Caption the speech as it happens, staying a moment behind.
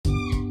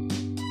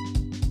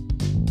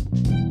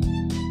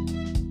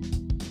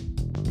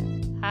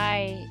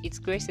Hi, it's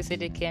Grace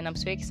Isidike, and I'm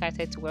so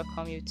excited to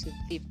welcome you to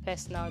the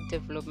Personal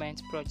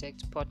Development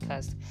Project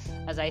podcast.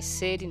 As I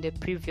said in the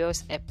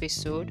previous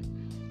episode,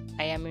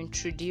 I am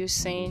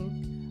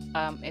introducing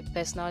a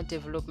personal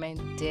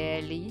development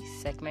daily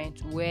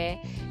segment where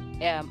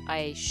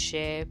I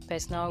share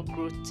personal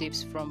growth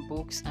tips from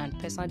books and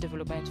personal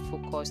development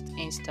focused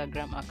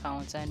Instagram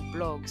accounts and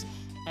blogs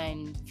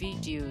and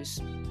videos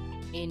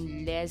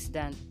in less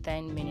than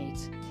 10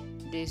 minutes.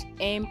 The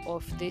aim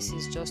of this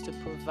is just to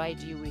provide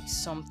you with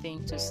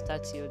something to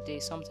start your day,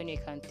 something you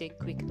can take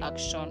quick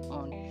action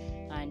on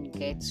and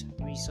get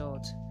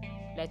results.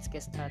 Let's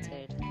get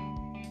started.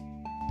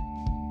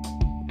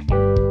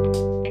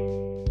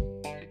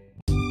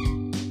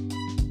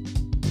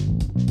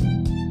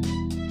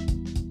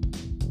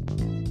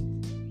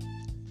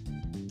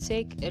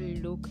 Take a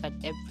look at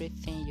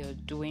everything you're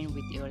doing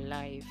with your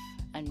life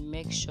and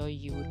make sure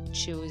you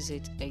choose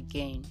it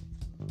again.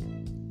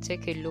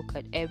 Take a look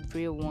at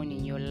everyone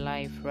in your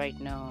life right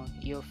now,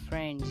 your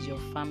friends, your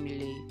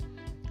family,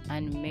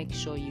 and make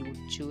sure you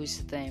choose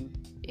them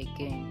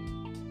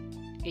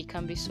again. It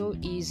can be so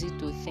easy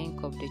to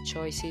think of the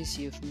choices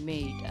you've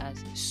made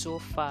as so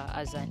far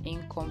as an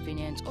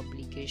inconvenient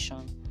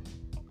obligation.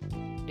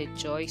 The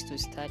choice to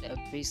start a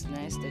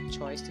business, the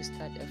choice to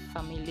start a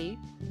family,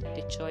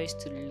 the choice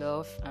to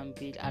love and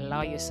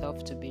allow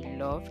yourself to be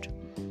loved,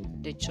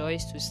 the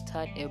choice to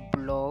start a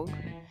blog,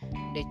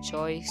 the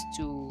choice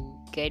to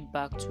get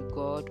back to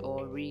God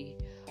or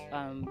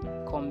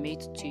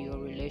commit to your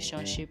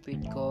relationship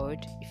with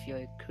God if you're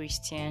a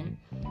Christian,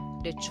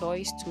 the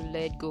choice to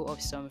let go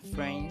of some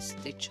friends,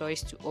 the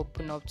choice to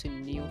open up to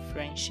new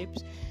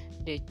friendships,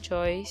 the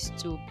choice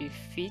to be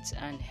fit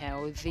and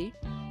healthy,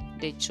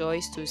 the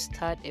choice to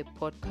start a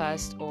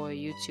podcast or a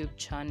YouTube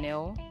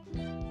channel,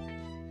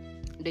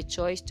 the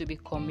choice to be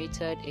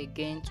committed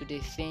again to the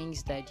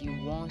things that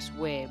you once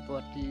were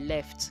but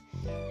left.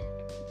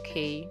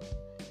 Okay,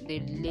 the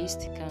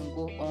list can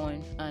go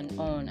on and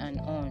on and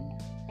on.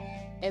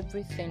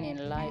 Everything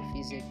in life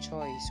is a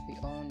choice. We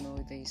all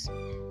know this.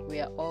 We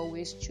are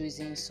always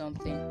choosing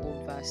something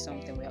over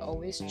something. We are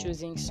always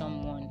choosing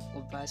someone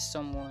over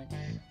someone.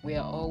 We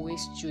are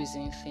always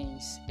choosing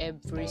things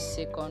every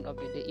second of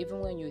the day. Even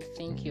when you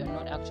think you're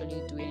not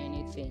actually doing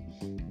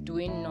anything,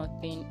 doing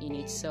nothing in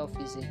itself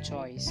is a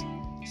choice.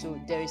 So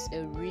there is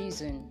a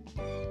reason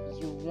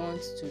you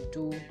want to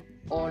do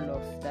all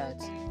of that.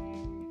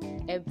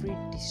 Every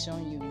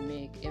decision you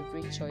make,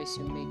 every choice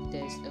you make,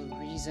 there's a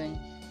reason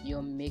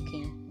you're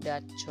making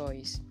that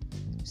choice.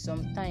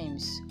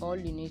 Sometimes all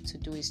you need to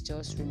do is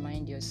just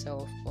remind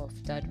yourself of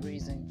that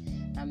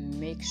reason and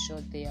make sure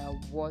they are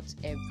worth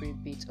every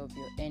bit of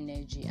your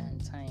energy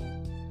and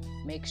time.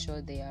 Make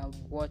sure they are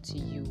worth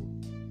you,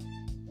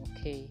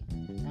 okay,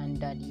 and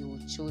that you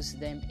will choose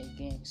them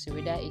again. So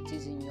whether it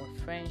is in your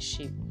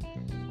friendship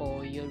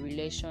or your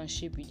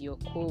relationship with your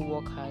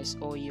co-workers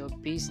or your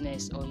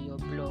business or your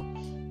blog,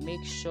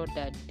 make sure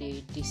that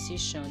the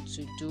decision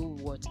to do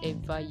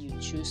whatever you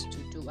choose to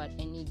do at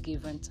any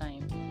given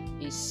time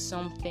is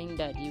something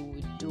that you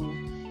would do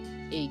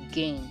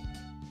again.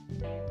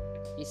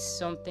 It's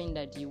something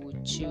that you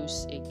would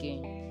choose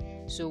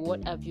again. So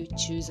what have you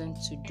chosen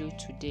to do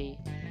today?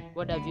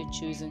 What have you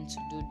chosen to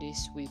do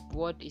this week?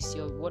 What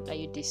are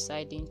you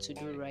deciding to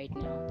do right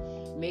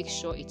now? Make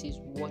sure it is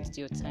worth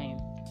your time.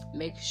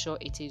 Make sure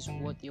it is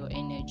worth your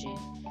energy.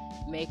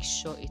 Make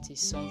sure it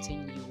is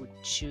something you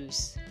would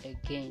choose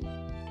again.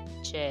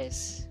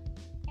 Cheers.